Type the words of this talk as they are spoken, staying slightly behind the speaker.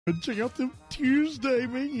And check out them Tuesday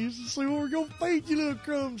menus to see what we're going to feed you little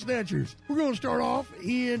crumb snatchers. We're going to start off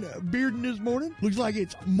in Bearden this morning. Looks like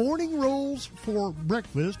it's morning rolls for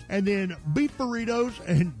breakfast, and then beef burritos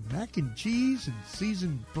and mac and cheese and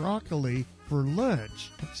seasoned broccoli for lunch.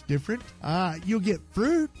 That's different. You'll get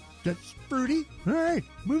fruit. That's fruity. All right,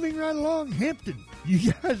 moving right along, Hampton.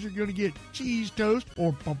 You guys are going to get cheese toast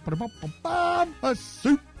or a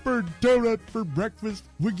super donut for breakfast.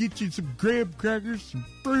 We'll get you some graham crackers, some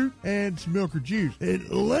fruit, and some milk or juice. And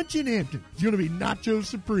lunch in Hampton is going to be Nacho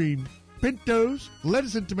Supreme, pintos,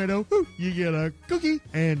 lettuce and tomato. Ooh, you get a cookie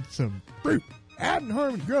and some fruit. Out in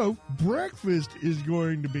Harmon Grove, breakfast is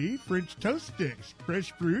going to be French toast sticks,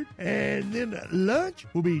 fresh fruit, and then lunch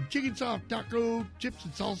will be chicken soft taco, chips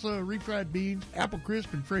and salsa, refried beans, apple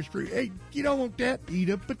crisp, and fresh fruit. Hey, you don't want that? Eat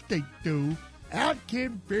a potato. Out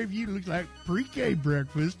in Fairview, looks like pre-K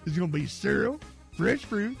breakfast is going to be cereal, fresh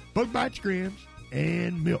fruit, bug bites, grams,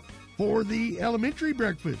 and milk. For the elementary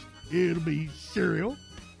breakfast, it'll be cereal,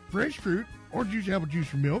 fresh fruit, orange juice, apple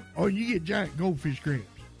juice, or milk, or you get giant goldfish grams.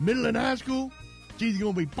 Middle and high school, it's either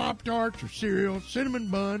going to be Pop-Tarts or cereal, cinnamon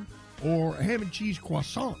bun, or a ham and cheese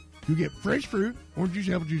croissant. You'll get fresh fruit, orange juice,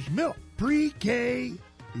 apple juice, and milk. Pre-K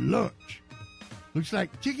lunch. Looks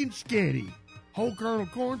like chicken scatty, whole kernel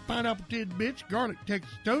corn, pineapple tidbits, garlic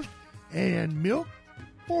Texas toast, and milk.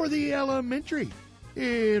 For the elementary,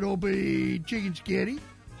 it'll be chicken scatty,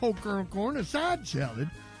 whole kernel corn, a side salad,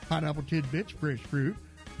 pineapple tidbits, fresh fruit,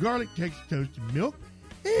 garlic Texas toast, and milk.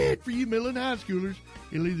 And for you middle and high schoolers,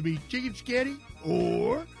 it'll either be chicken scatty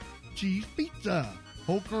or cheese pizza.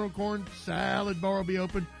 Whole kernel corn, salad bar will be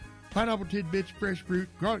open, pineapple tidbits, fresh fruit,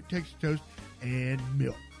 garlic Texas toast, and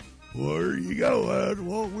milk. Well, there you go.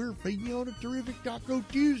 Well, we're feeding you on a terrific Taco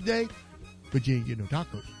Tuesday. But you ain't getting no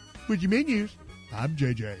tacos. With your menus, I'm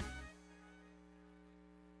JJ.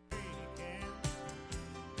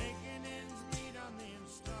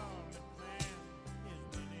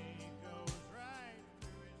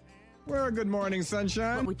 Well, good morning,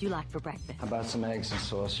 sunshine. What would you like for breakfast? How about some eggs and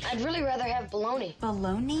sausage? I'd really rather have bologna.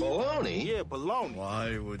 Bologna? Bologna? Yeah, bologna.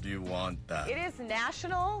 Why would you want that? It is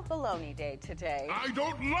National Bologna Day today. I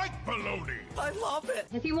don't like bologna. I love it.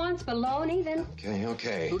 If he wants bologna, then...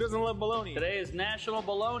 Okay. Who doesn't love bologna? Today is National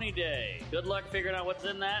Bologna Day. Good luck figuring out what's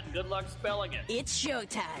in that, and good luck spelling it. It's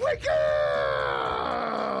showtime. Wake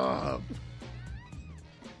up!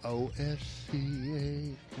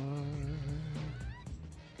 OSCAR-MAYER.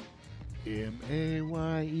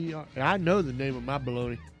 I know the name of my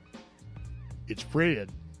bologna. It's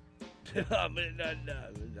Fred.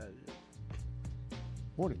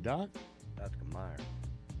 Morning, Doc. Dr. Meyer.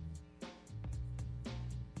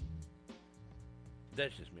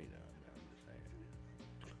 That's just me, though. I'm just saying.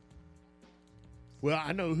 Well,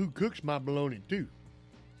 I know who cooks my bologna, too.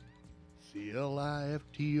 CLIFTON.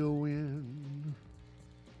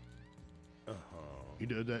 He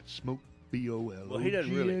does that smoked BOL. Well, he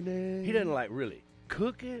doesn't really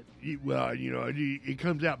cook it. Well, you know, it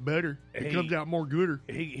comes out better. It comes out more gooder.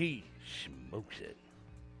 He smokes it.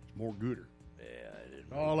 It's more gooder. Yeah, it is.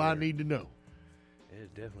 All I need to know. It's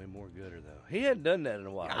definitely more gooder, though. He hadn't done that in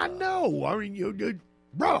a while. I know. I mean,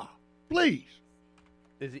 bruh, please.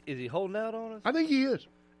 Is he holding out on us? I think he is.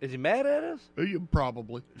 Is he mad at us?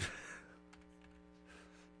 Probably.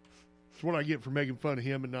 That's what I get for making fun of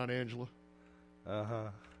him and not Angela. Uh-huh.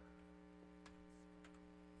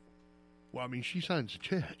 Well, I mean, she signs the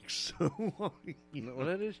checks, so... Well,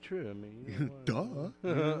 that is true. I mean... Duh.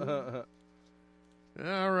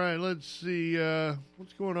 All right, let's see.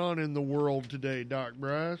 What's going on in the world today, Doc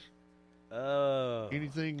Bryce?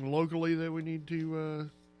 Anything locally that we need to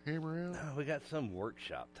hammer out? No, we got some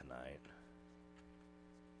workshop tonight.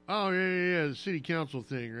 Oh, yeah, the city council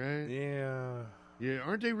thing, right? Yeah. Yeah,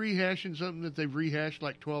 aren't they rehashing something that they've rehashed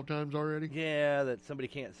like 12 times already? Yeah, that somebody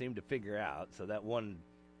can't seem to figure out. So that one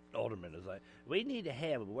alderman is like, we need to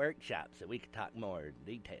have a workshop so we can talk more in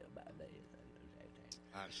detail about that.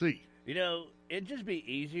 I see. You know, it'd just be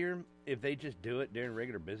easier if they just do it during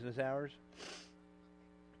regular business hours.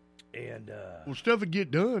 And well, stuff would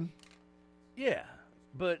get done. Yeah,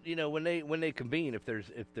 but you know, when they convene, if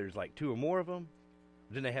there's like two or more of them,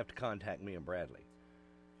 then they have to contact me and Bradley.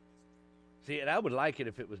 See, and I would like it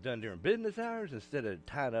if it was done during business hours instead of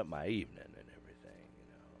tying up my evening and everything, you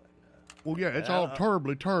know. Well, yeah, it's all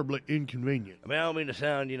terribly inconvenient. I mean, I don't mean to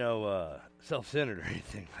sound, self-centered or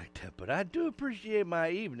anything like that, but I do appreciate my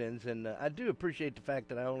evenings, and I do appreciate the fact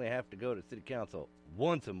that I only have to go to city council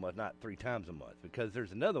once a month, not 3 times a month, because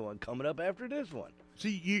there's another one coming up after this one.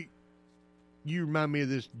 See, you remind me of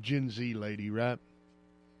this Gen Z lady, right?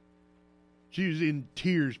 She was in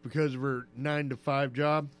tears because of her 9 to 5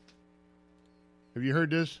 job. Have you heard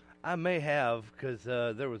this? I may have, because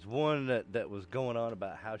there was one that was going on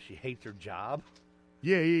about how she hates her job.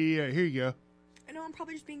 Yeah. Here you go. I know I'm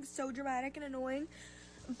probably just being so dramatic and annoying,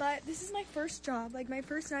 but this is my first job, like my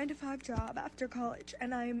first 9-to-5 job after college,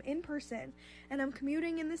 and I'm in person, and I'm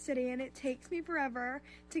commuting in the city, and it takes me forever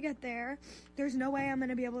to get there. There's no way I'm going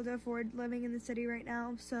to be able to afford living in the city right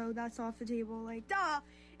now, so that's off the table. Like, duh!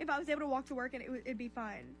 If I was able to walk to work, and it'd be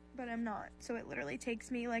fine, but I'm not. So it literally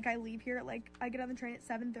takes me, like, I leave here, like, I get on the train at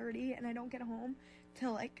 7:30, and I don't get home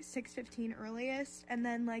till, like, 6:15 earliest, and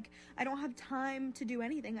then, like, I don't have time to do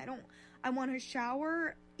anything. I want to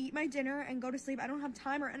shower, eat my dinner, and go to sleep. I don't have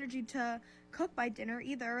time or energy to cook my dinner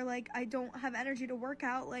either. Like, I don't have energy to work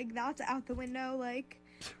out. Like, that's out the window. Like,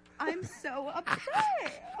 I'm so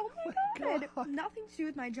upset. Oh my God. Nothing to do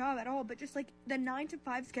with my job at all, but just, like, the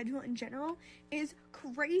 9-to-5 schedule in general is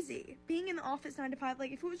crazy. Being in the office 9 to 5,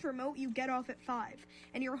 like, if it was remote, you get off at 5,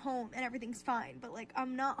 and you're home, and everything's fine. But, like,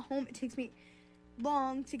 I'm not home. It takes me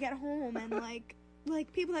long to get home, and, like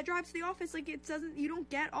people that drive to the office, like, you don't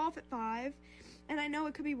get off at 5, and I know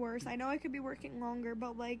it could be worse. I know I could be working longer,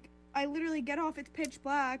 but, like, I literally get off, it's pitch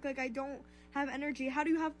black, like, I don't have energy. How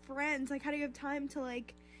do you have friends? Like, how do you have time to,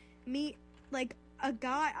 like, meet, like, a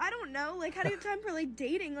guy? I don't know. Like, how do you have time for, like,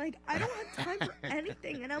 dating? Like, I don't have time for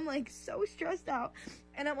anything, and I'm, like, so stressed out,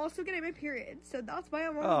 and I'm also getting my period, so that's why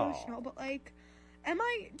I'm emotional, but, like, am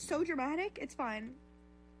I so dramatic? It's fine.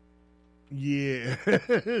 Yes.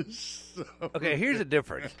 Okay, here's the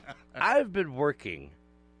difference. I've been working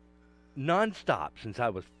nonstop since I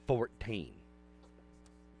was 14.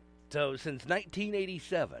 So since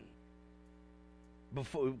 1987,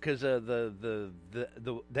 before, because the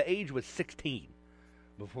age was 16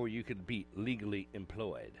 before you could be legally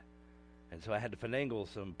employed, and so I had to finagle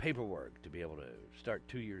some paperwork to be able to start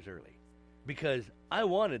 2 years early, because I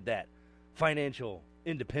wanted that financial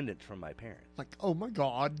independence from my parents. Like, oh my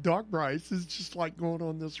God, Doc Bryce is just like going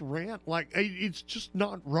on this rant. Like, hey, it's just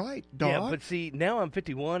not right, Doc. Yeah, but see, now I'm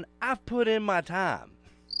 51. I've put in my time.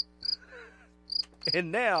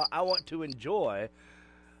 And now I want to enjoy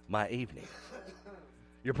my evenings.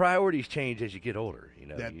 Your priorities change as you get older, you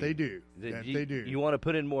know. They do. They do. You want to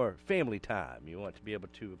put in more family time. You want to be able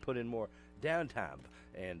to put in more downtime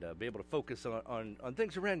and be able to focus on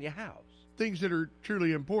things around your house. Things that are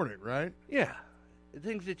truly important, right? Yeah.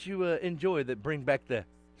 Things that you enjoy that bring back the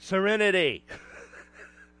serenity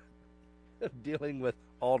of dealing with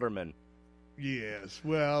aldermen. Yes.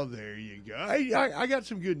 Well, there you go. I got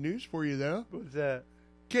some good news for you, though. What's that?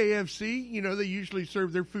 KFC, you know, they usually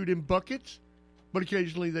serve their food in buckets, but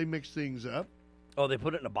occasionally they mix things up. Oh, they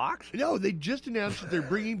put it in a box? No, they just announced that they're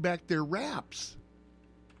bringing back their wraps.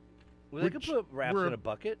 Well, they could put wraps in a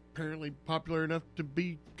bucket. Apparently popular enough to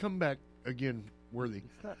be comeback again worthy.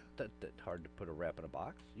 It's not that hard to put a wrap in a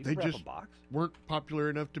box. You They can wrap just a box. weren't popular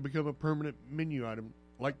enough to become a permanent menu item.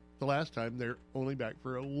 Like the last time, they're only back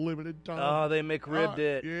for a limited time. Oh, they McRibbed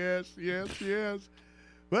it. Yes.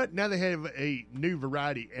 But now they have a new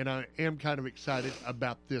variety, and I am kind of excited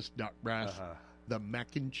about this, Doc Bryce. The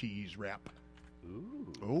mac and cheese wrap.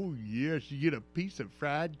 Ooh. Oh, yes. You get a piece of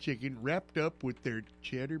fried chicken wrapped up with their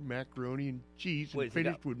cheddar, macaroni, and cheese, and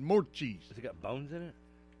finished with more cheese. Has it got bones in it?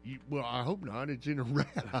 Well, I hope not. It's in a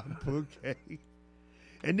wrap, okay?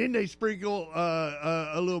 And then they sprinkle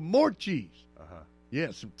a little more cheese.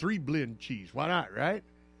 Yeah, some 3-blend cheese. Why not, right?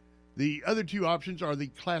 The other two options are the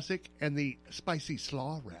classic and the spicy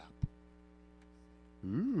slaw wrap.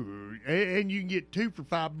 Ooh. And you can get 2 for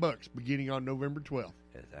 $5 beginning on November 12th.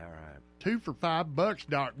 Is that right? 2 for $5,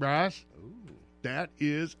 Doc Bryce. Ooh. That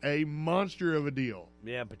is a monster of a deal.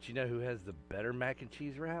 Yeah, but you know who has the better mac and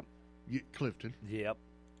cheese wrap? Clifton. Yep.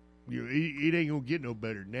 It ain't going to get no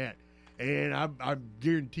better than that. And I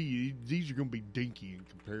guarantee you, these are going to be dinky in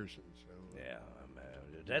comparison. So. Yeah,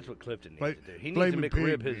 that's what Clifton needs to do. He needs to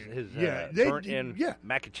McRib his burnt-in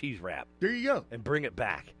mac and cheese wrap. There you go. And bring it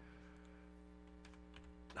back.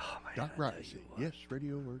 Oh, man. Doc Bryce. Yes,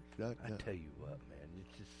 RadioWorks.com. I tell you what, man.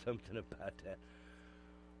 It's just something about that.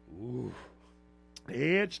 Ooh.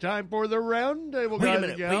 It's time for the roundtable.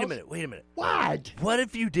 Wait a minute. What? What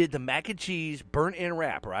if you did the mac and cheese burnt-in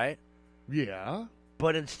wrap, right? Yeah.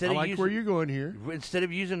 But instead of where you're going here. Instead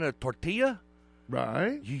of using a tortilla,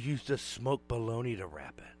 right? You used a smoked bologna to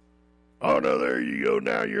wrap it. Oh no! There you go.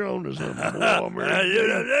 Now you're on to something.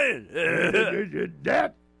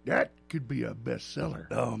 That could be a bestseller.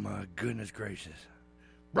 Oh my goodness gracious!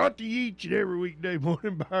 Brought to you each and every weekday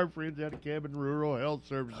morning by our friends out of Cabin Rural Health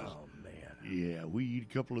Services. Oh man! Yeah, we eat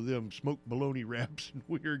a couple of them smoked bologna wraps, and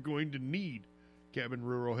we are going to need Cabin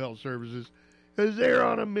Rural Health Services. Because they're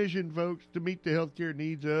on a mission, folks, to meet the healthcare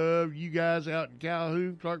needs of you guys out in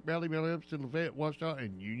Calhoun, Clark Valley, Mount Hempstead, Lafayette, Ouachita,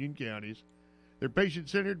 and Union counties. They're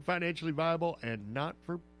patient-centered, financially viable, and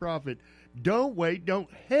not-for-profit. Don't wait. Don't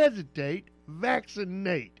hesitate.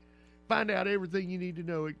 Vaccinate. Find out everything you need to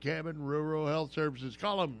know at Cabin Rural Health Services.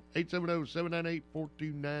 Call them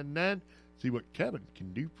 870-798-4299. See what Cabin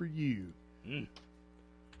can do for you.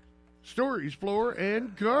 Stories, Floor,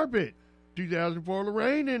 and Carpet. 2004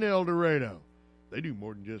 Lorraine in El Dorado. They do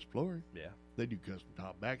more than just flooring. Yeah. They do custom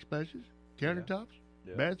top backsplashes, countertops,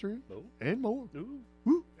 Yeah. bathroom, Oh. and more. Ooh.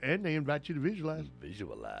 Woo. And they invite you to visualize.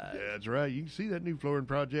 Visualize. That's right. You can see that new flooring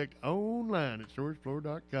project online at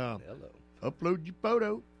storagefloor.com. Hello. Upload your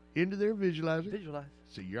photo into their visualizer. Visualize.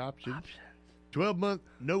 See your options. 12-month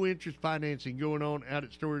no-interest financing going on out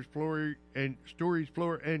at Storage Floor and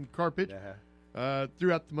Carpet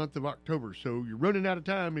throughout the month of October. So you're running out of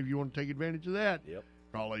time if you want to take advantage of that. Yep.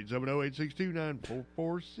 Call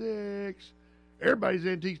 870-862-9446. Everybody's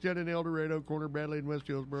Antiques down in El Dorado, corner Bradley and West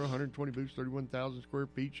Hillsboro, 120 booths, 31,000 square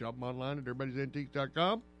feet. Shop them online at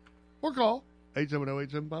everybody'santiques.com or call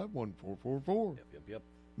 870-875-1444. Yep.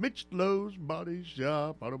 Mitch Lowe's Body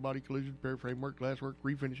Shop, auto body collision, repair, framework, glasswork,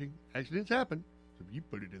 refinishing. Accidents happen. So if you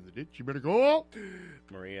put it in the ditch, you better go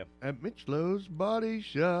Maria. at Mitch Lowe's Body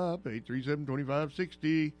Shop,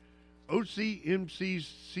 837-2560,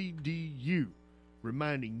 OCMCCDU,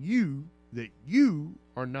 reminding you that you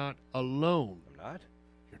are not alone. I'm not?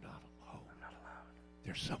 You're not alone. I'm not alone.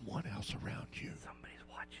 There's someone else around you. Somebody's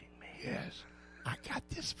watching me. Yes, I got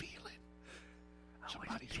this feeling.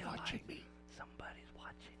 Somebody's watching me. Somebody's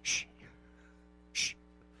watching. Shh. Shh.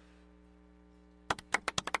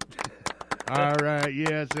 All right.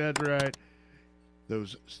 Yes, that's right.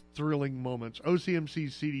 Those thrilling moments.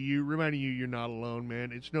 OCMC CDU reminding you you're not alone,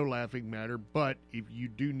 man. It's no laughing matter, but if you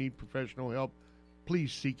do need professional help,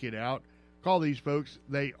 please seek it out. Call these folks.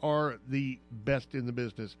 They are the best in the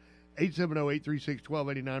business.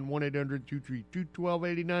 870-836-1289,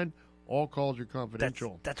 1-800-232-1289. All calls are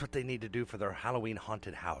confidential. That's what they need to do for their Halloween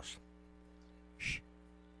haunted house. Shh.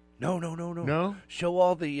 No. No? Show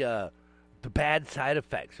all the bad side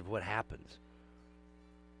effects of what happens.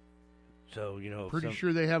 So, Pretty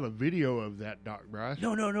sure they have a video of that, Doc Bryce.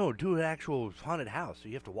 No. Do an actual haunted house, so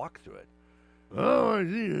you have to walk through it. Oh, I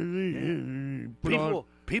see.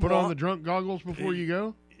 Put on the drunk goggles before you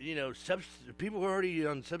go? People who are already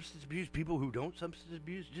on substance abuse, people who don't substance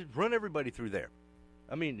abuse, just run everybody through there.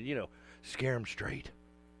 I mean, scare them straight.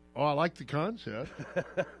 Oh, I like the concept.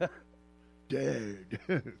 Dude.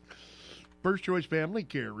 First Choice Family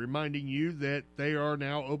Care, reminding you that they are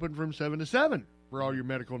now open from 7 to 7 for all your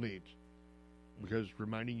medical needs. Because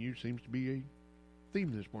reminding you seems to be a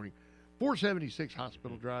theme this morning. 476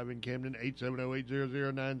 Hospital Drive in Camden,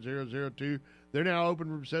 870-800-9002. They're now open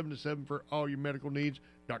from 7 to 7 for all your medical needs.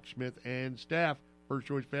 Dr. Smith and staff. First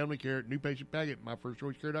Choice Family Care, New Patient Packet,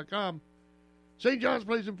 myfirstchoicecare.com. St. John's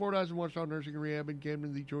Place in Fordyce and Ouachita Nursing and Rehab in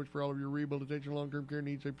Camden, the choice for all of your rehabilitation, long-term care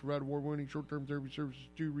needs. They provide award-winning short-term therapy services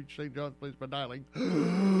to reach St. John's Place by dialing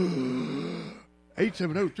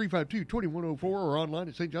 870-352-2104 or online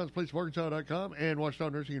at stjohnsplaceofarkansas.com and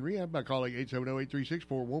Ouachita Nursing and Rehab by calling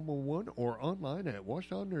 870-836-4111 or online at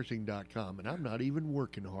ouachitanursing.com. And I'm not even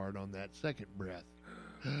working hard on that second breath.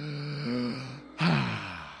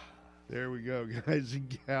 There we go, guys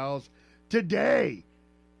and gals. Today,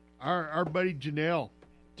 our buddy Janelle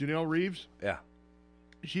Reeves. Yeah.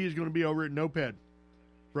 She is going to be over at NOPED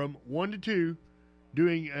from 1 to 2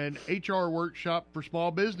 doing an HR workshop for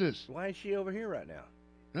small business. Why is she over here right now?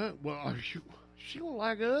 She don't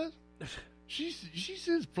like us. She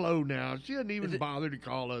says Flo now. She doesn't even bother to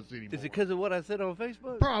call us anymore. Is it because of what I said on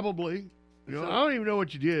Facebook? Probably. I don't even know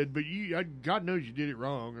what you did, but God knows you did it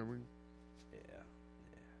wrong. I mean,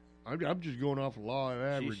 yeah. I'm just going off of law of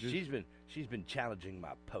averages. She's been challenging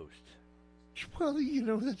my posts. Well,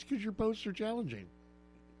 that's because your posts are challenging.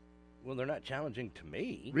 Well, they're not challenging to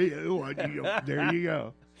me. There you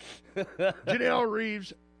go. Janelle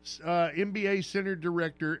Reeves, MBA Center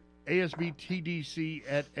Director, ASB TDC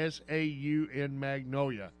at SAU in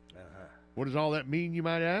Magnolia. Uh-huh. What does all that mean, you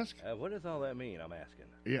might ask? What does all that mean, I'm asking?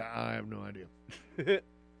 Yeah, I have no idea.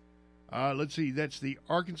 Let's see. That's the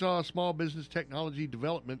Arkansas Small Business Technology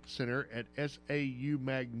Development Center at SAU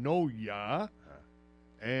Magnolia.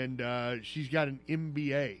 And she's got an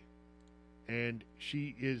MBA. And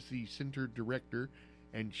she is the center director.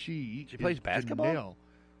 And she plays basketball?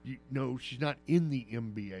 No, she's not in the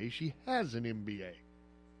MBA. She has an MBA.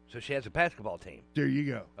 So she has a basketball team. There you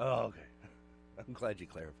go. Oh, okay. I'm glad you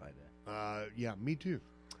clarified that. Yeah, me too.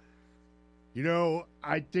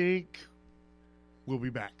 I think we'll be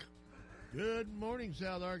back. Good morning,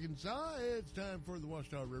 South Arkansas. It's time for the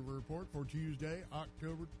Washita River Report for Tuesday,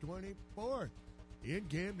 October 24th. In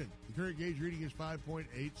Camden, the current gauge reading is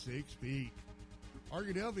 5.86 feet.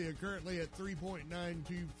 Arkadelphia currently at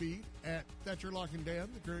 3.92 feet. At Thatcher Lock and Dam,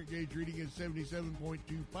 the current gauge reading is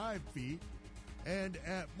 77.25 feet. And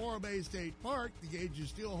at Morro Bay State Park, the gauge is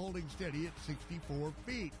still holding steady at 64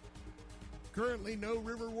 feet. Currently, no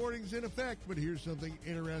river warnings in effect, but here's something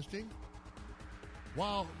interesting.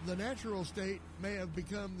 While the natural state may have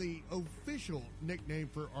become the official nickname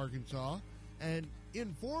for Arkansas, an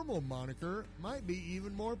informal moniker might be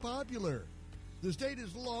even more popular. The state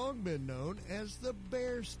has long been known as the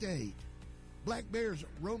Bear State. Black bears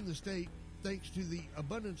roam the state thanks to the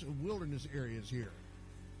abundance of wilderness areas here.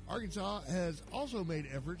 Arkansas has also made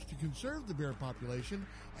efforts to conserve the bear population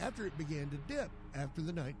after it began to dip after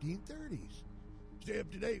the 1930s. Stay up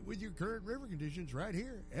to date with your current river conditions right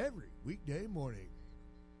here every weekday morning.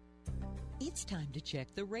 It's time to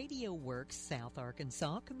check the Radio Works South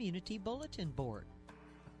Arkansas Community Bulletin Board.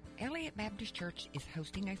 Elliott Baptist Church is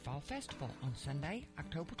hosting a fall festival on Sunday,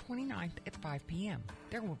 October 29th at 5 p.m.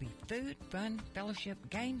 There will be food, fun, fellowship,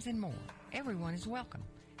 games, and more. Everyone is welcome.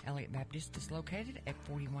 Elliott Baptist is located at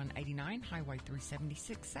 4189 Highway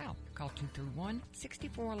 376 South. Call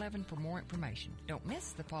 231-6411 for more information. Don't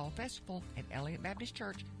miss the fall festival at Elliott Baptist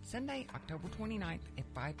Church, Sunday, October 29th at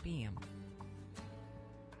 5 p.m.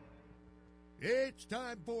 It's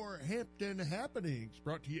time for Hampton Happenings,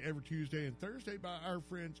 brought to you every Tuesday and Thursday by our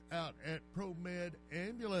friends out at ProMed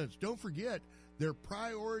Ambulance. Don't forget, their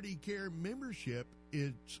priority care membership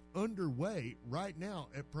is underway right now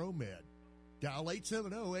at ProMed. Dial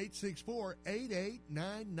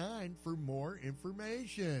 870-864-8899 for more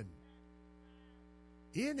information.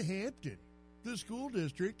 In Hampton, the school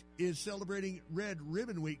district is celebrating Red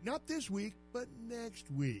Ribbon Week, not this week, but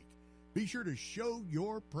next week. Be sure to show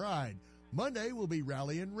your pride. Monday will be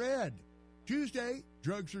Rally in Red. Tuesday,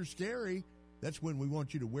 Drugs Are Scary. That's when we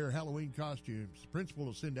want you to wear Halloween costumes. The principal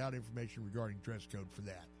will send out information regarding dress code for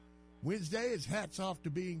that. Wednesday is Hats Off to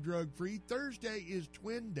Being Drug-Free. Thursday is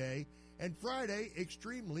Twin Day. And Friday,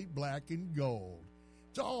 Extremely Black and Gold.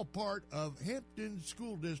 It's all part of Hampton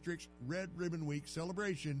School District's Red Ribbon Week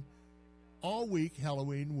celebration all week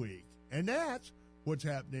Halloween week. And that's what's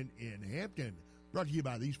happening in Hampton. Brought to you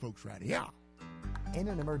by these folks right here. In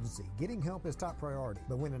an emergency, getting help is top priority.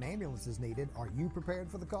 But when an ambulance is needed, are you prepared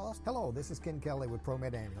for the cost? Hello, this is Ken Kelly with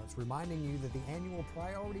ProMed Ambulance, reminding you that the annual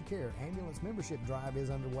Priority Care Ambulance Membership Drive is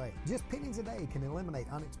underway. Just pennies a day can eliminate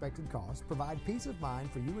unexpected costs, provide peace of mind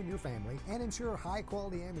for you and your family, and ensure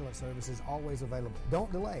high-quality ambulance service is always available.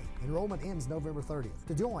 Don't delay. Enrollment ends November 30th.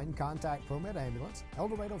 To join, contact ProMed Ambulance, El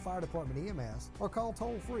Dorado Fire Department EMS, or call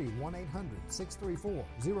toll-free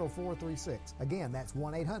 1-800-634-0436. Again, that's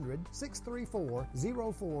 1-800-634-0436.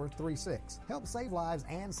 Help save lives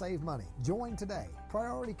and save money. Join today.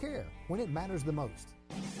 Priority Care, when it matters the most.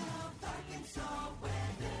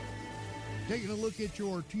 Taking a look at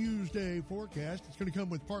your Tuesday forecast, it's going to come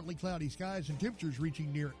with partly cloudy skies and temperatures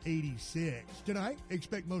reaching near 86. Tonight,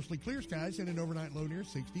 expect mostly clear skies and an overnight low near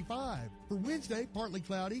 65. For Wednesday, partly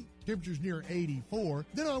cloudy, temperatures near 84.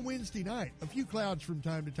 Then on Wednesday night, a few clouds from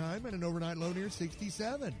time to time and an overnight low near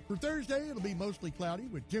 67. For Thursday, it'll be mostly cloudy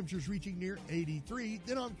with temperatures reaching near 83.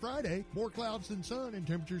 Then on Friday, more clouds than sun and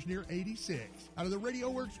temperatures near 86. Out of the Radio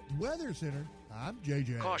Works Weather Center, I'm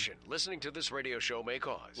JJ. Caution, listening to this radio show may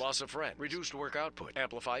cause loss of friend, reduced work output,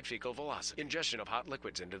 amplified fecal velocity, ingestion of hot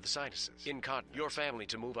liquids into the sinuses, incontinence, your family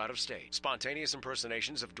to move out of state, spontaneous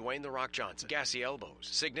impersonations of Dwayne The Rock Johnson, gassy elbows,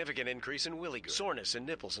 significant increase in willy goo, soreness in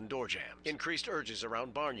nipples and door jams, increased urges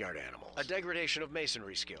around barnyard animals, a degradation of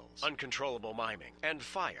masonry skills, uncontrollable miming, and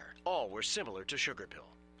fire. All were similar to sugar pill.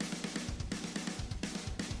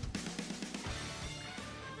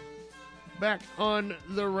 Back on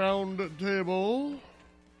the round table.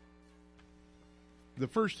 The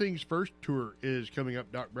First Things First tour is coming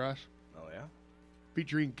up, Doc Bryce. Oh, yeah?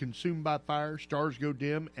 Featuring Consumed by Fire, Stars Go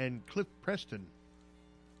Dim, and Cliff Preston.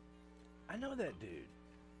 I know that dude.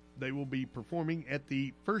 They will be performing at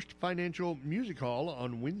the First Financial Music Hall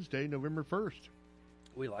on Wednesday, November 1st.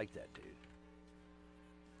 We like that dude.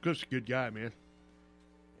 Cliff's a good guy, man.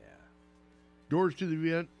 Yeah. Doors to the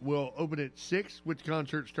event will open at 6, with the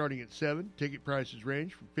concert starting at 7. Ticket prices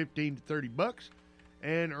range from $15 to $30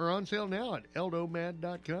 and are on sale now at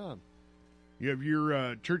eldomad.com. You have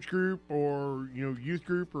your church group or youth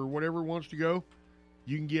group or whatever wants to go,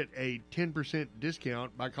 you can get a 10%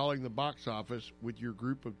 discount by calling the box office with your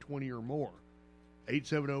group of 20 or more.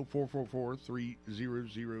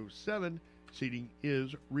 870-444-3007. Seating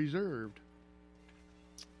is reserved.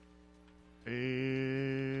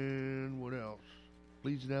 And what else?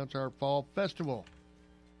 please announce our fall festival.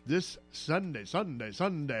 This Sunday,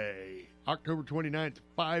 October 29th,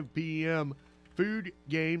 5 p.m., food,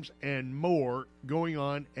 games, and more going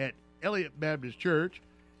on at Elliott Baptist Church.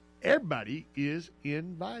 Everybody is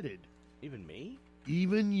invited. Even me?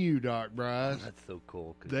 Even you, Doc Bryce. Oh, that's so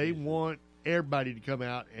cool. They want everybody to come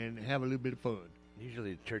out and have a little bit of fun.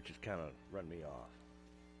 Usually the churches kind of run me off.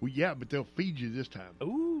 Well, yeah, but they'll feed you this time.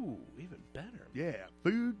 Ooh, even better. Yeah,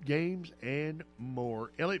 food, games, and more.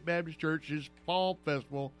 Elliott Baptist Church's Fall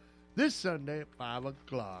Festival this Sunday at 5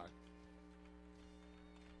 o'clock.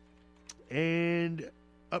 And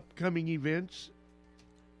upcoming events,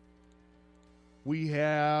 we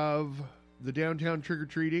have the downtown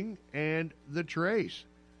trick-or-treating and the Trace.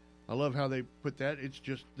 I love how they put that. It's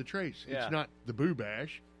just the Trace. Yeah. It's not the Boo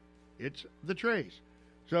Bash. It's the Trace.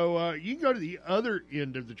 So you can go to the other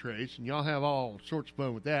end of the Trace, and y'all have all sorts of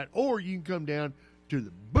fun with that. Or you can come down to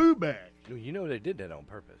the Boo Bash. You know they did that on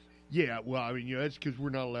purpose. Yeah, well, I mean, that's because we're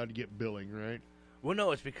not allowed to get billing, right? Well,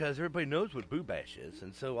 no, it's because everybody knows what Boo Bash is,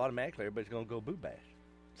 and so automatically everybody's going to go Boo Bash.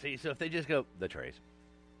 See, so if they just go, the Trace.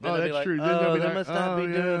 Oh, that's like, true. Then oh, they'll be they like, must not be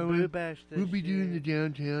doing yeah, Boo Bash this we'll be doing year. the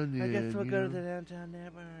downtown then. I guess we'll go to the downtown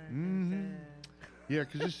network. Mm-hmm. Yeah,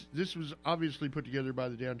 because this was obviously put together by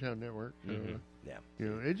the downtown network. So, Mm-hmm. Yeah, you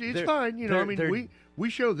know, it's fine. You know, I mean, we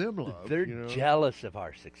show them love. They're you know? jealous of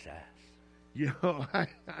our success. You know,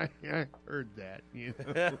 I heard that. You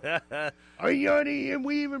know, and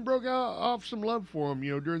we even broke off some love for them.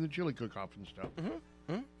 You know, during the chili cook-off and stuff.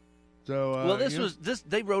 Mm-hmm. So, well,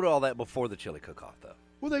 they wrote all that before the chili cook-off, though.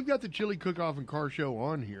 Well, they've got the chili cook-off and car show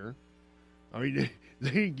on here. I mean, they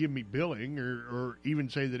didn't give me billing or even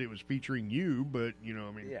say that it was featuring you, but you know,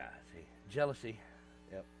 I mean, yeah, see, jealousy.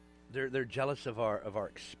 Yep, they're jealous of our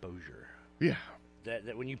exposure. Yeah.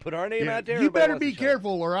 That when you put our name out there, you better be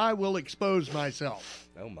careful, or I will expose myself.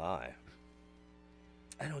 Oh my!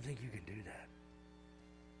 I don't think you can do that.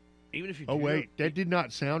 Even if you. Oh wait, that did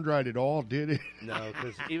not sound right at all, did it? No,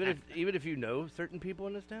 because even if you know certain people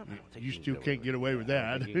in this town, I don't think you still can't get away with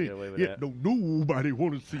that. that. Yeah, nobody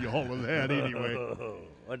want to see all of that anyway.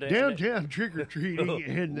 Downtown trick or treating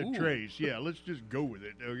and the Trace. Yeah, let's just go with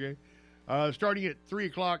it. Okay, starting at 3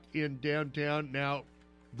 o'clock in downtown. Now,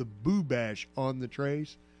 the Boo Bash on the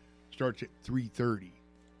Trace starts at 3:30.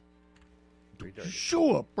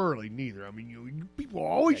 Show up early, neither. I mean, you people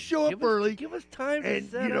always show up early. Give us time and,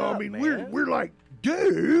 to set you know, up, I mean, man. we're like,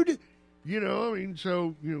 dude, you know, I mean,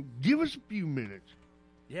 so, you know, give us a few minutes.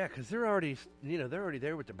 Yeah, because they're already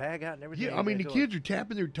there with the bag out and everything. Yeah, I mean, the kids are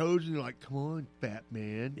tapping their toes and they're like, come on, fat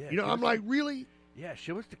man. Yeah, you know, I'm like, really? Yeah,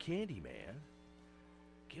 show us the candy, man.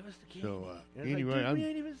 Give us the candy. So, anyway, like, we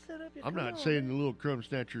ain't even set up yet. I'm not saying the little crumb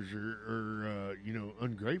snatchers are you know,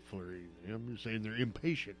 ungrateful or anything. I'm just saying they're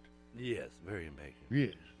impatient. Yes, very impatient.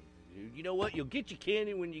 Yes. You know what? You'll get your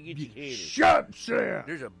candy when you get your candy. Shut up, Sam.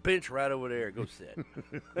 There's a bench right over there. Go sit.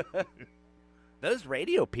 Those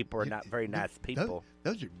radio people are not very nice people.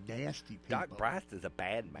 Those are nasty people. Doc Bryce is a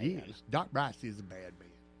bad man. Yes, Doc Bryce is a bad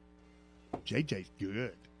man. JJ's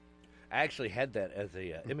good. I actually had that as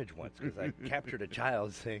a image once because I captured a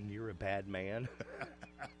child saying, "You're a bad man."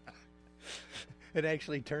 It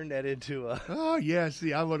actually turned that into a... Oh, yeah,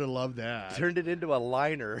 see, I would have loved that. Turned it into a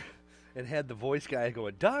liner and had the voice guy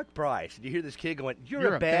going, Doc Bryce. And you hear this kid going,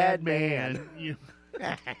 You're a bad man.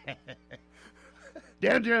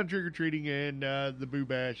 Downtown trick-or-treating and the Boo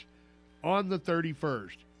Bash on the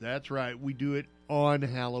 31st. That's right. We do it on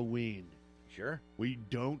Halloween. Sure. We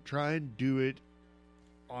don't try and do it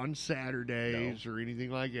on Saturdays or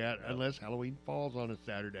anything like that unless Halloween falls on a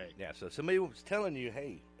Saturday. Yeah, so somebody was telling you,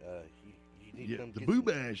 hey, you need to come the get Boo some...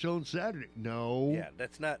 Bash on Saturday. No. Yeah,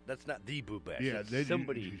 that's not the Boo Bash. Yeah, that's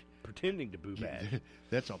somebody pretending to Boo Bash.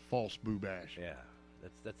 That's a false Boo Bash. Yeah,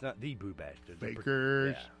 that's not the Boo Bash.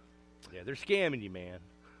 Fakers. Yeah, they're scamming you, man.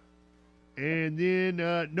 And then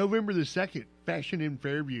November the 2nd, Fashion in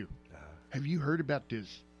Fairview. Have you heard about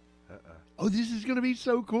this? Oh, this is going to be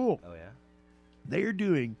so cool. Oh, yeah? They're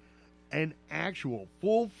doing an actual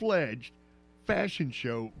full-fledged fashion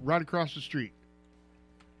show right across the street.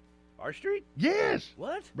 Our street? Yes.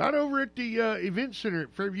 What? Right over at the event center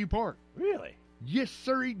at Fairview Park. Really? Yes,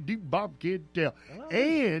 sir. Do Bob can't tell. Oh.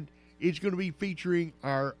 And it's going to be featuring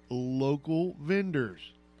our local vendors.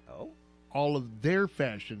 Oh. All of their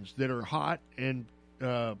fashions that are hot and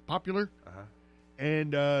popular. Uh-huh.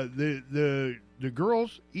 And the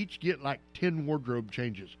girls each get like 10 wardrobe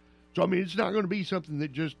changes. So, I mean, it's not going to be something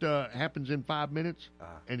that just happens in 5 minutes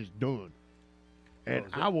and it's done. And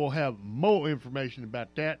I will have more information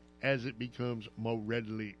about that as it becomes more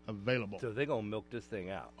readily available. So they're going to milk this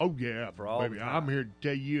thing out. Oh, yeah, for all baby. the time. I'm here to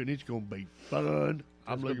tell you, and it's going to be fun.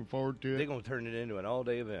 I'm looking forward to it. They're going to turn it into an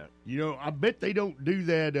all-day event. You know, I bet they don't do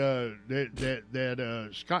that that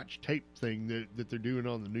Scotch tape thing that they're doing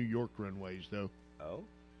on the New York runways, though. Oh?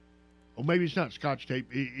 Or maybe it's not Scotch tape.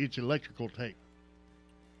 It's electrical tape.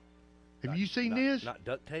 Have you seen this? Not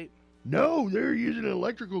duct tape? No, they're using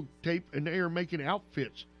electrical tape, and they are making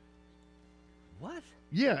outfits. What?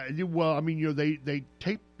 Yeah, well, I mean, you know, they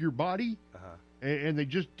tape your body, and they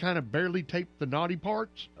just kind of barely tape the naughty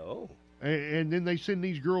parts. Oh. And then they send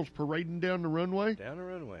these girls parading down the runway. Down the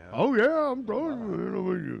runway, huh? Oh, yeah, I'm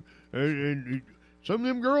telling you. And some of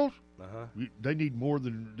them girls, they need more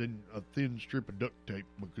than a thin strip of duct tape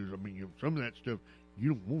because, I mean, you know, some of that stuff you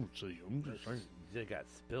don't want to see. I'm just saying. They got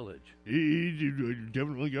spillage. It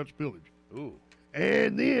definitely got spillage. Ooh.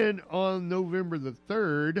 And then on November the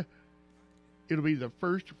 3rd, it'll be the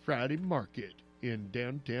first Friday market in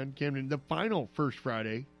downtown Camden, the final first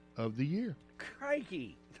Friday of the year.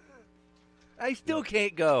 Crikey. I still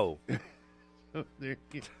can't go. There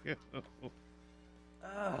you go.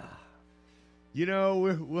 You know,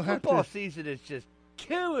 we'll have Football to... season is just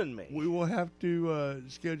killing me. We will have to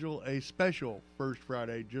schedule a special first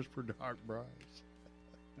Friday just for Doc Bryce.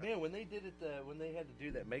 Man, when they did it, when they had to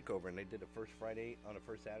do that makeover and they did a first Friday on a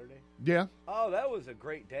first Saturday. Yeah. Oh, that was a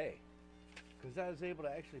great day because I was able to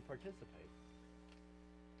actually participate.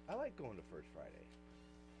 I like going to first Friday.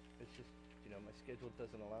 It's just, you know, my schedule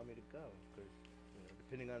doesn't allow me to go because, you know,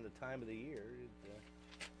 depending on the time of the year.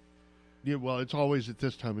 Yeah, well, it's always at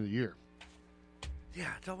this time of the year.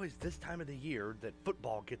 Yeah, it's always this time of the year that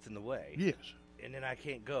football gets in the way. Yes. And then I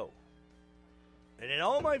can't go. And then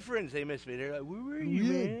all my friends, they miss me. They're like, where were you,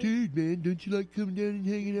 man? Dude, man, don't you like coming down and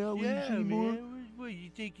hanging out with us anymore? Man. What,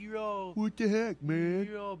 you think you're all... What the heck, man?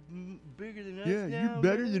 You're all bigger than us now, you're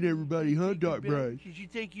better than everybody, huh, Doc Bryce? Because you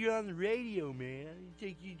think you're on the radio, man. You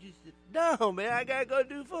think you just... No, man, I got to go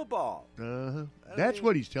do football. Uh-huh. That's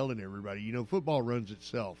what he's telling everybody. You know, football runs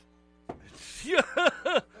itself.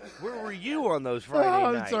 Where were you on those Friday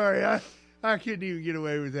nights? I'm sorry. I couldn't even get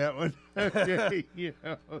away with that one. Okay, you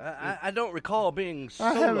know. I don't recall being solo.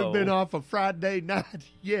 I haven't been off a Friday night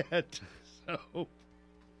yet. So,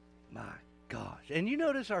 my gosh. And you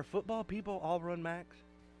notice our football people all run Macs?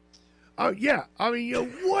 Oh, yeah. I mean, you know,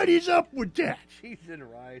 what is up with that? Cheese and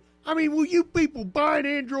rice. I mean, will you people buy an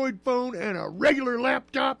Android phone and a regular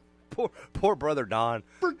laptop? Poor brother Don.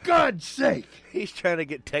 For God's sake. He's trying to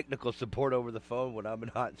get technical support over the phone when I'm in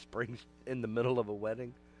Hot Springs in the middle of a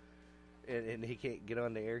wedding. And he can't get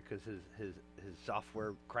on the air because his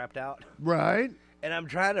software crapped out. Right. And I'm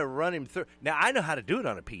trying to run him through. Now, I know how to do it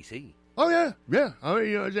on a PC. Oh, yeah. Yeah. I mean,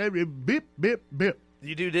 you know, bip, bip, bip.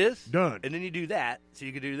 You do this. Done. And then you do that, so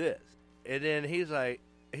you can do this. And then he's like,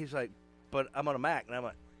 but I'm on a Mac. And I'm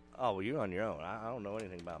like, oh, well, you're on your own. I don't know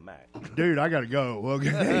anything about Mac. Dude, I got to go.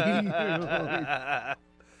 Okay.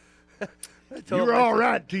 You were all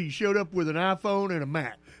right till you showed up with an iPhone and a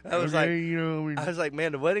Mac. I was like, I was like,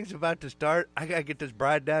 man, the wedding's about to start. I got to get this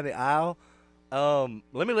bride down the aisle.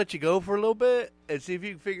 Let me let you go for a little bit and see if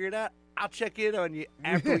you can figure it out. I'll check in on you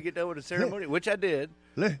after we get done with the ceremony, which I did.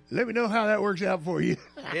 Let me know how that works out for you.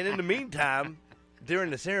 And in the meantime, during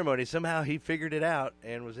the ceremony, somehow he figured it out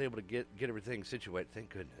and was able to get everything situated. Thank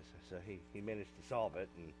goodness. So he managed to solve it.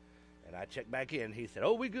 And I checked back in. He said,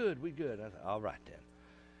 oh, we good. I said, all right, then.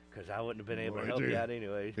 Because I wouldn't have been able to help you out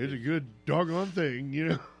anyway. It's a good doggone thing, you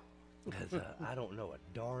know. Because I don't know a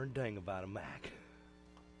darn thing about a Mac.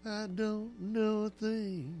 I don't know a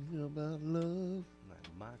thing about love.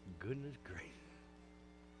 My goodness gracious.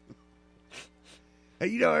 Hey,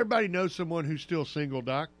 you know, everybody knows someone who's still single,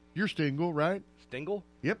 Doc. You're single, right? Stingle?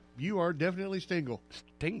 Yep, you are definitely single.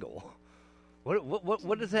 Stingle?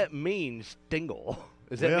 What does that mean, stingle?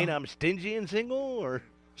 Does that mean I'm stingy and single, or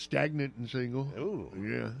stagnant and single? Ooh,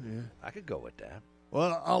 yeah. I could go with that.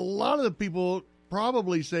 Well, a lot of the people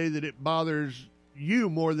probably say that it bothers you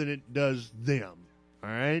more than it does them. All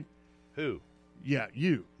right? Who? Yeah,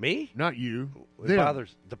 you. Me? Not you. It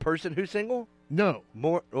bothers the person who's single? No.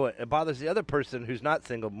 More. It bothers the other person who's not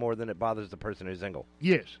single more than it bothers the person who's single.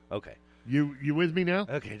 Yes. Okay. You with me now?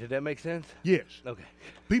 Okay, did that make sense? Yes. Okay.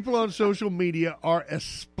 People on social media are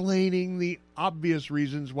explaining the obvious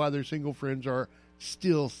reasons why their single friends are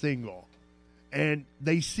still single. And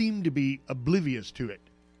they seem to be oblivious to it.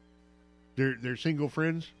 They're single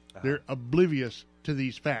friends. They're oblivious to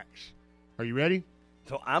these facts. Are you ready?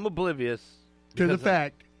 So I'm oblivious to the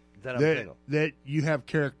fact that I'm single. That you have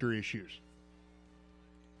character issues.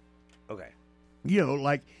 Okay. You know,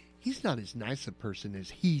 like, he's not as nice a person as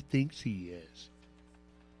he thinks he is.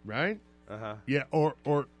 Right? Uh-huh. Yeah,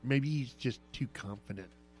 or maybe he's just too confident.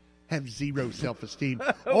 have zero self-esteem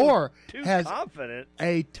or Too has confident.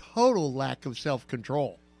 a a total lack of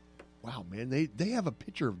self-control. Wow, man, they have a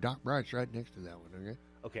picture of Doc Bryce right next to that one, okay?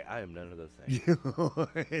 Okay, I am none of those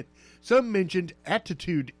things. Some mentioned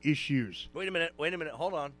attitude issues. Wait a minute,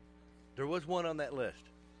 hold on. There was one on that list.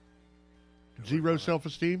 Zero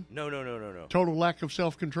self-esteem? No. Total lack of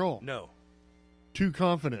self-control? No. Too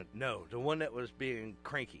confident? No, the one that was being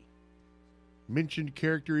cranky. Mentioned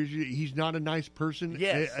character issues. He's not a nice person?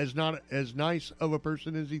 Yes. As not as nice of a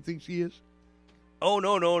person as he thinks he is? Oh,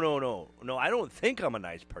 no. No, I don't think I'm a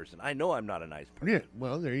nice person. I know I'm not a nice person. Yeah,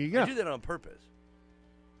 well, there you go. I do that on purpose.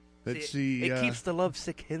 Let's see. It keeps the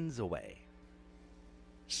lovesick hens away.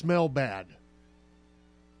 Smell bad.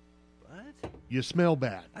 What? You smell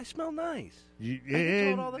bad. I smell nice.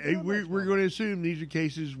 We're going to assume these are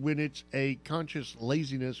cases when it's a conscious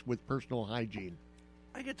laziness with personal hygiene.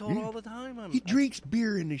 I get told all the time. He drinks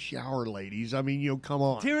beer in the shower, ladies. I mean, come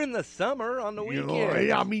on. During the summer on the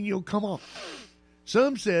weekend. I mean, come on.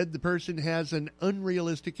 Some said the person has an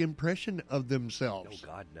unrealistic impression of themselves. Oh,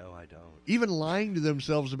 God, no, I don't. Even lying to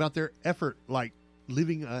themselves about their effort, like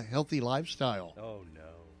living a healthy lifestyle. Oh, no.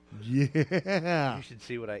 Yeah. You should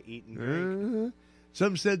see what I eat and drink.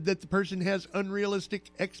 Some said that the person has unrealistic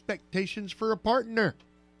expectations for a partner.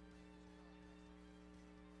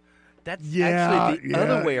 That's actually the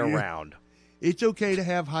other way around. It's okay to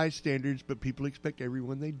have high standards, but people expect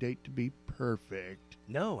everyone they date to be perfect.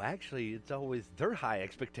 No, actually, it's always their high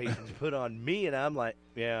expectations put on me, and I'm like,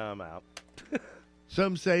 yeah, I'm out.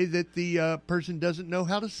 Some say that the person doesn't know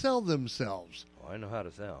how to sell themselves. Oh, I know how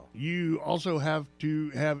to sell. You also have to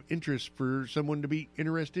have interest for someone to be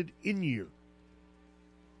interested in you.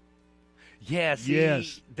 Yeah, see,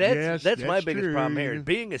 that's my biggest problem here.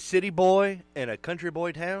 Being a city boy in a country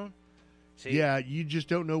boy town. See, yeah, you just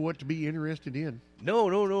don't know what to be interested in. No.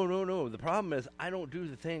 The problem is I don't do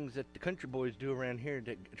the things that the country boys do around here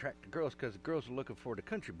to attract the girls because the girls are looking for the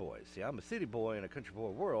country boys. See, I'm a city boy in a country boy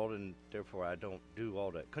world, and therefore I don't do all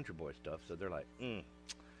that country boy stuff. So they're like,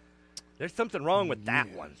 there's something wrong with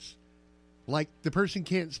that one. Like the person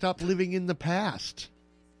can't stop living in the past.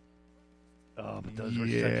 Oh, but those were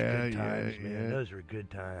such good times, man. Those were good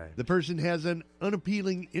times. The person has an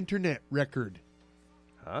unappealing internet record.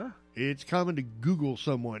 Huh? It's common to Google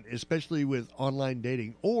someone, especially with online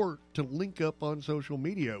dating, or to link up on social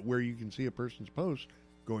media where you can see a person's post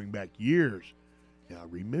going back years. Now,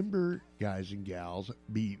 remember, guys and gals,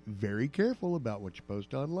 be very careful about what you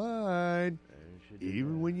post online,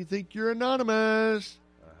 even when you think you're anonymous.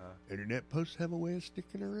 Internet posts have a way of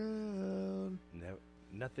sticking around.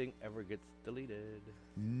 Nothing ever gets deleted.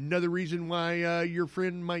 Another reason why your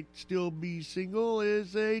friend might still be single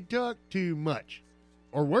is they talk too much.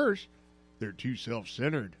 Or worse, they're too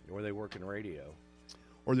self-centered. Or they work in radio.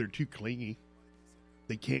 Or they're too clingy.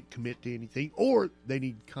 They can't commit to anything. Or they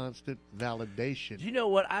need constant validation. Do you know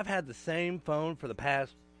what? I've had the same phone for the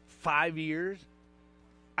past 5 years.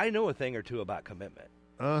 I know a thing or two about commitment.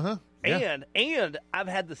 Uh-huh. Yeah. And I've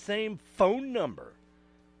had the same phone number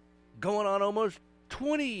going on almost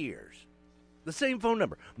 20 years. The same phone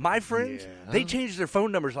number. My friends, they change their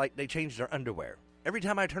phone numbers like they change their underwear. Every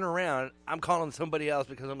time I turn around, I'm calling somebody else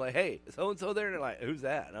because I'm like, hey, so-and-so there? And they're like, who's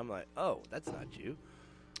that? And I'm like, oh, that's not you.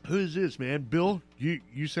 Who's this, man? Bill,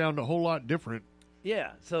 you sound a whole lot different.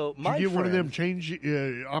 Yeah, so my friends... Did you get one of them change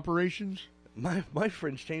operations? My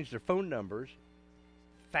friends change their phone numbers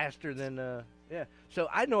faster than, So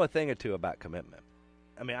I know a thing or two about commitment.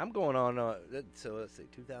 I mean, I'm going on, so let's see,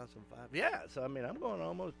 2005. Yeah, so I mean, I'm going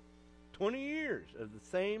almost 20 years of the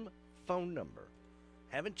same phone number.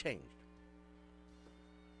 Haven't changed.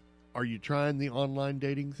 Are you trying the online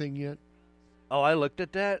dating thing yet? Oh, I looked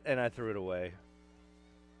at that and I threw it away.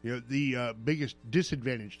 You know, the biggest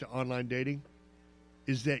disadvantage to online dating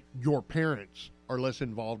is that your parents are less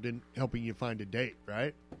involved in helping you find a date,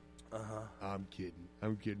 right? I'm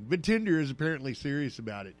kidding. But Tinder is apparently serious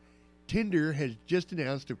about it. Tinder has just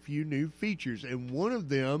announced a few new features, and one of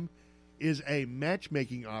them is a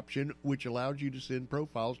matchmaking option which allows you to send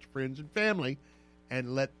profiles to friends and family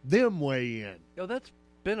and let them weigh in. Yo, that's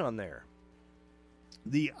been on there.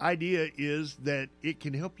 The idea is that it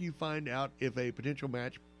can help you find out if a potential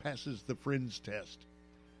match passes the friends test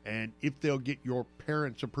and if they'll get your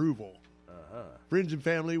parents' approval. Friends and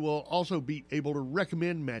family will also be able to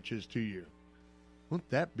recommend matches to you. Won't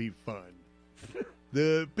that be fun?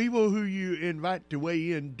 The people who you invite to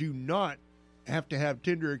weigh in do not have to have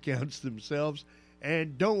Tinder accounts themselves.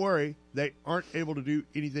 And don't worry, they aren't able to do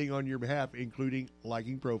anything on your behalf, including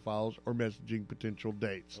liking profiles or messaging potential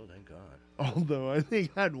dates. Oh, thank God. Although I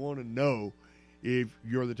think I'd want to know if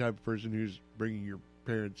you're the type of person who's bringing your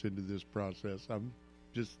parents into this process. I'm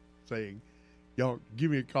just saying, y'all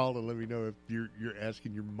give me a call and let me know if you're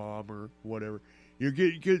asking your mom or whatever. You're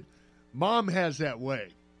good. Mom has that way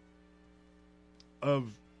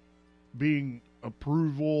of being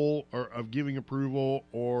approval or of giving approval,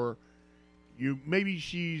 or maybe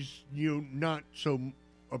she's not so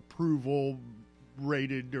approval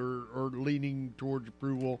rated or leaning towards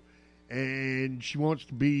approval, and she wants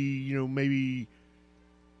to be maybe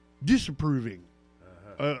disapproving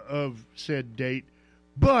of said date,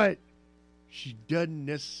 but she doesn't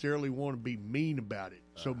necessarily want to be mean about it.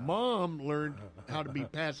 So Mom learned how to be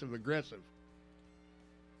passive aggressive.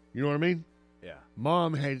 You know what I mean? Yeah.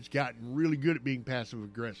 Mom has gotten really good at being passive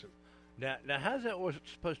aggressive. Now, how's that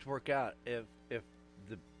supposed to work out if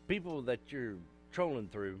the people that you're trolling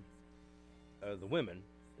through are the women,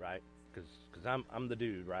 right? Because I'm the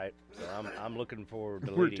dude, right? So I'm looking for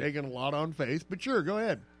the We're lady. taking a lot on faith, but sure, go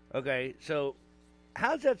ahead. Okay, so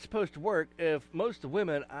how's that supposed to work if most of the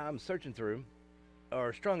women I'm searching through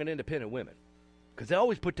are strong and independent women? Because they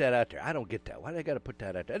always put that out there. I don't get that. Why do they got to put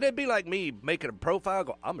that out there? It'd be like me making a profile,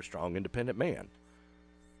 go, I'm a strong, independent man.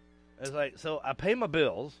 It's like, so I pay my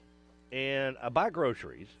bills, and I buy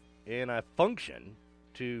groceries, and I function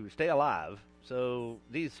to stay alive. So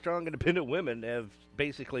these strong, independent women have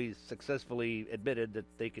basically successfully admitted that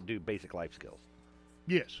they can do basic life skills.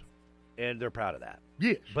 Yes. And they're proud of that.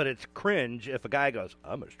 Yes. But it's cringe if a guy goes,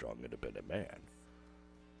 I'm a strong, independent man.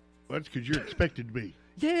 Well, that's because you're expected to be.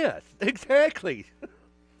 Yes, exactly.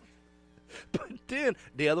 But then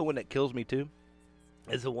the other one that kills me too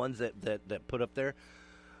is the ones that put up there,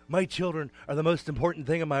 my children are the most important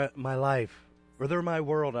thing in my life, or they're my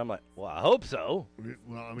world. I'm like, well, I hope so.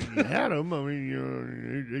 Well, I mean, you had them. I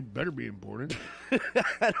mean, they better be important.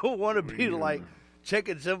 I don't want to be like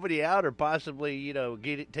checking somebody out or possibly,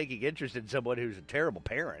 taking interest in someone who's a terrible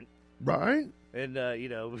parent. Right.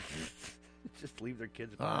 And, just leave their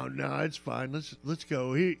kids Oh, behind. no, it's fine. Let's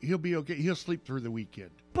go. He'll be okay. He'll sleep through the weekend.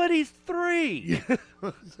 But he's 3.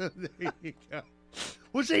 So there you go.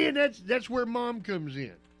 Well, see, and that's where Mom comes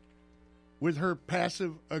in with her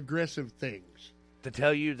passive-aggressive things. To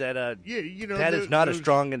tell you that that is not a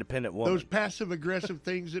strong, independent woman. Those passive-aggressive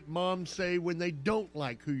things that moms say when they don't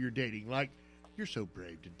like who you're dating. Like, you're so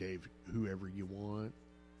brave to date whoever you want.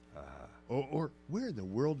 Or where in the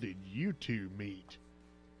world did you two meet?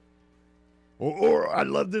 Or I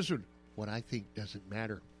love this one. What I think doesn't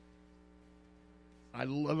matter. I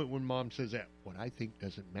love it when Mom says that. What I think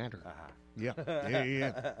doesn't matter.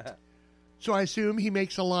 Yeah. So I assume he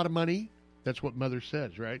makes a lot of money. That's what Mother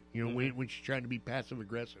says, right? When she's trying to be passive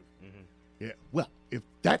aggressive. Mm-hmm. Yeah. Well, if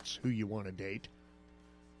that's who you want to date,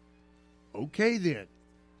 okay then.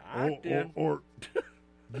 Or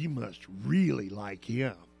you must really like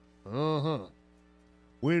him.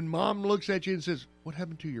 When Mom looks at you and says, what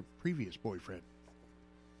happened to your previous boyfriend?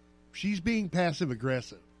 She's being passive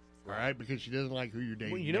aggressive, all right, because she doesn't like who you're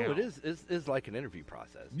dating. Well, now. it is like an interview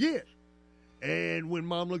process. Yes. And when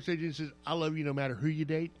Mom looks at you and says, I love you no matter who you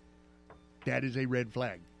date, that is a red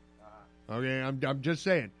flag. Okay, I'm just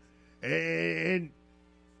saying. And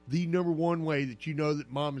the number one way that you know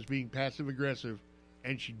that Mom is being passive aggressive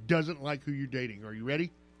and she doesn't like who you're dating. Are you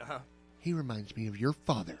ready? He reminds me of your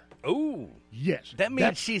father. Oh. Yes. That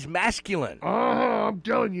means she's masculine. I'm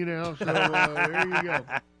telling you now. So there you go.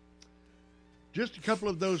 Just a couple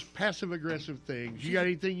of those passive-aggressive things. You got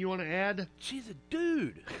anything you want to add? She's a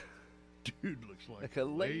dude. Dude looks like a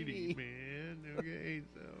lady, man. Okay,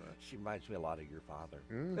 so she reminds me a lot of your father.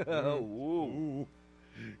 Ooh.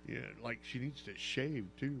 Yeah, like she needs to shave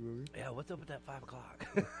too. Yeah, what's up with that 5 o'clock?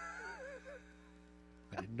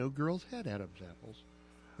 I didn't know girls had Adam's apples.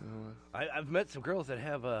 I've met some girls that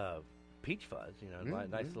have peach fuzz,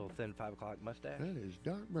 nice little thin 5 o'clock mustache. That is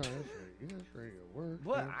dark brown. That's ready to work.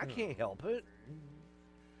 What? I can't help it.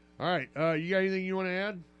 All right, you got anything you want to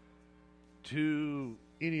add to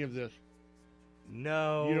any of this?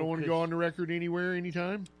 No. You don't want to go on the record anywhere,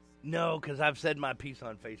 anytime? No, because I've said my piece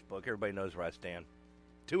on Facebook. Everybody knows where I stand.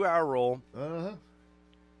 2-hour rule.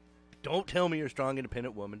 Don't tell me you're a strong,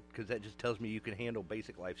 independent woman, because that just tells me you can handle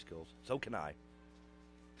basic life skills. So can I.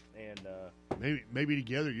 And maybe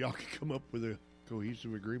together y'all can come up with a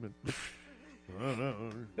cohesive agreement. I don't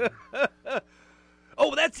know.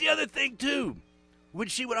 Oh, that's the other thing too. When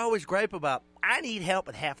she would always gripe about, I need help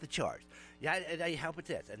with half the chores. Yeah, I need help with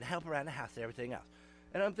this and help around the house and everything else.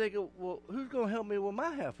 And I'm thinking, well, who's going to help me with my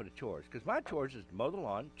half of the chores? Because my chores is to mow the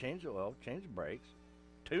lawn, change the oil, change the brakes,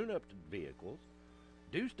 tune up the vehicles,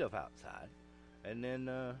 do stuff outside, and then,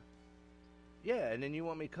 and then you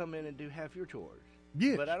want me to come in and do half your chores.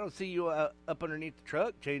 Yes. But I don't see you up underneath the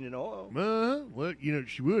truck changing oil. Well,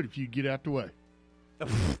 she would if you get out the way.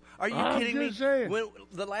 Are you I'm kidding me? just saying. When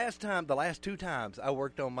the last 2 times I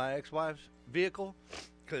worked on my ex-wife's vehicle,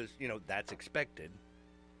 because, that's expected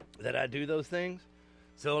that I do those things.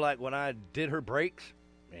 So, like, when I did her brakes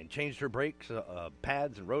and changed her brakes,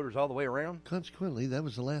 pads and rotors all the way around. Consequently, that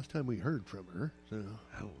was the last time we heard from her. So.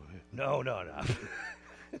 No.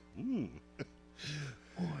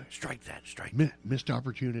 Boy, strike that. Missed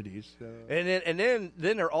opportunities. And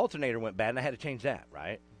then her alternator went bad, and I had to change that,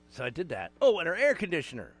 right? So I did that. Oh, and her air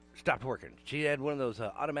conditioner stopped working. She had one of those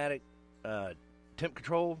automatic temp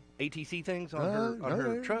control ATC things on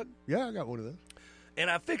her truck. Yeah, I got one of those. And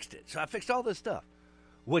I fixed it. So I fixed all this stuff.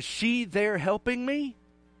 Was she there helping me?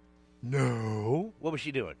 No. What was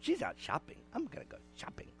she doing? She's out shopping. I'm going to go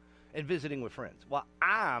shopping and visiting with friends. While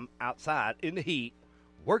I'm outside in the heat,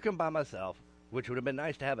 working by myself, which would have been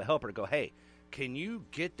nice to have a helper to go, hey, can you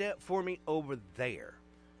get that for me over there?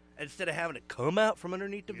 Instead of having to come out from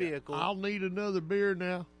underneath the vehicle. I'll need another beer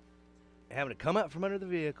now. Having to come out from under the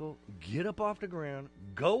vehicle, get up off the ground,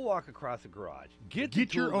 go walk across the garage,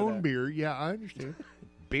 get your own beer. Yeah, I understand.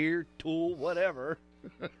 Beer, tool, whatever.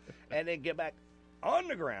 And then get back on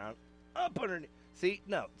the ground, up underneath. See,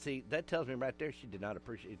 that tells me right there she did not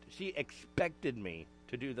appreciate it. She expected me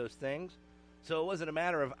to do those things. So it wasn't a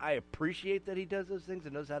matter of I appreciate that he does those things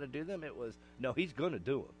and knows how to do them. It was, no, he's going to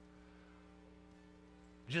do them.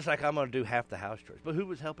 Just like I'm going to do half the house chores. But who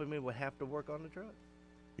was helping me with half the work on the truck?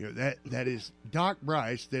 That is Doc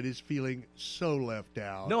Bryce that is feeling so left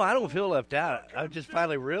out. No, I don't feel left out. I just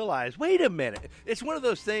finally realized, wait a minute. It's one of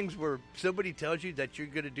those things where somebody tells you that you're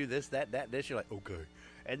going to do this, that, this. You're like, okay.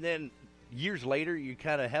 And then years later, you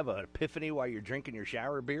kind of have an epiphany while you're drinking your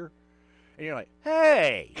shower beer. And you're like,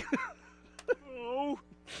 hey. Oh,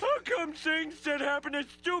 how come things that happen to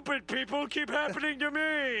stupid people keep happening to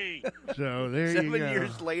me? So there you go. 7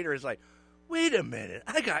 years later, it's like, wait a minute.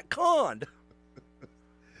 I got conned.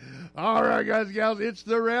 All right, guys and gals, it's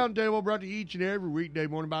the Roundtable brought to you each and every weekday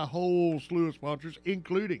morning by a whole slew of sponsors,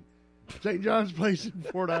 including St. John's Place in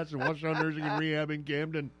Fort Hudson, Washington Nursing and Rehab in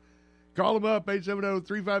Camden. Call them up,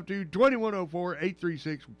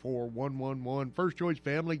 870-352-2104, 836-4111. First Choice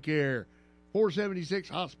Family Care, 476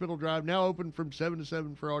 Hospital Drive, now open from 7 to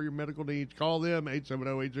 7 for all your medical needs. Call them,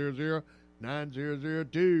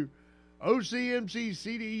 870-800-9002. OCMC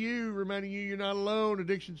CDU, reminding you you're not alone.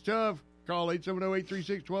 Addiction's tough. Call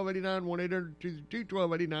 870-836-1289,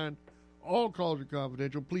 1-800-222-1289. All calls are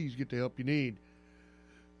confidential. Please get the help you need.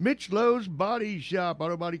 Mitch Lowe's Body Shop.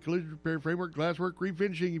 Auto body collision repair, framework, glasswork,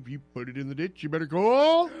 refinishing. If you put it in the ditch, you better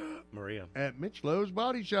call Maria at Mitch Lowe's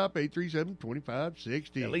Body Shop,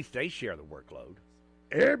 837-2560. At least they share the workload.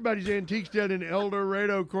 Everybody's Antiques down in El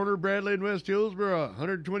Dorado, corner Bradley and West Hillsboro.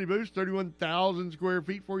 120 booths, 31,000 square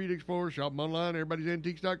feet for you to explore. Shop them online,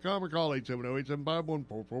 everybodiesantiques.com, or call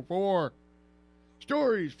 870-875-1444.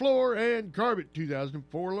 Stories, Floor, and Carpet,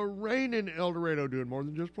 2004. Lorraine in El Dorado, doing more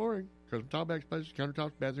than just flooring. Custom top backsplaces,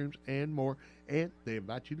 countertops, bathrooms, and more. And they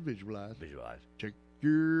invite you to visualize. Check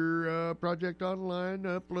your project online.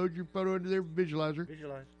 Upload your photo into their visualizer.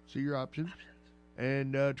 See your options.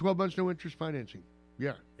 And 12 months, no interest financing.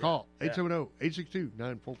 Yeah. Call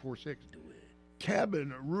 870-862-9446. Do it.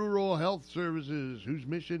 Cabin Rural Health Services, whose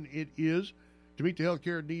mission it is to meet the health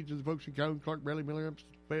care needs of the folks in Calhoun, Clark, Bradley, Miller,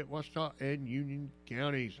 Fayette, Washita, and Union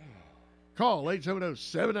counties. Call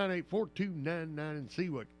 870-798-4299 and see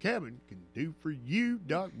what Cabin can do for you.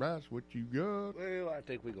 Doc Bryce, what you got? Well, I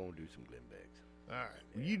think we're going to do some Glen Beggs. All right.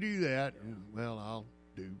 Well, you do that, and, well, I'll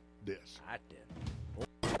do this. I did.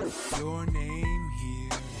 Your name here.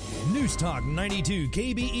 News Talk 92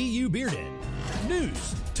 KBEU Bearden.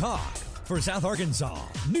 News Talk for South Arkansas.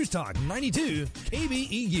 News Talk 92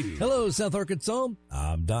 KBEU. Hello, South Arkansas.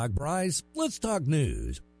 I'm Doc Bryce. Let's talk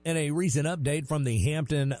news. In a recent update from the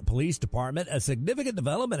Hampton Police Department, a significant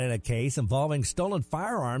development in a case involving stolen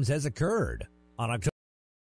firearms has occurred. On October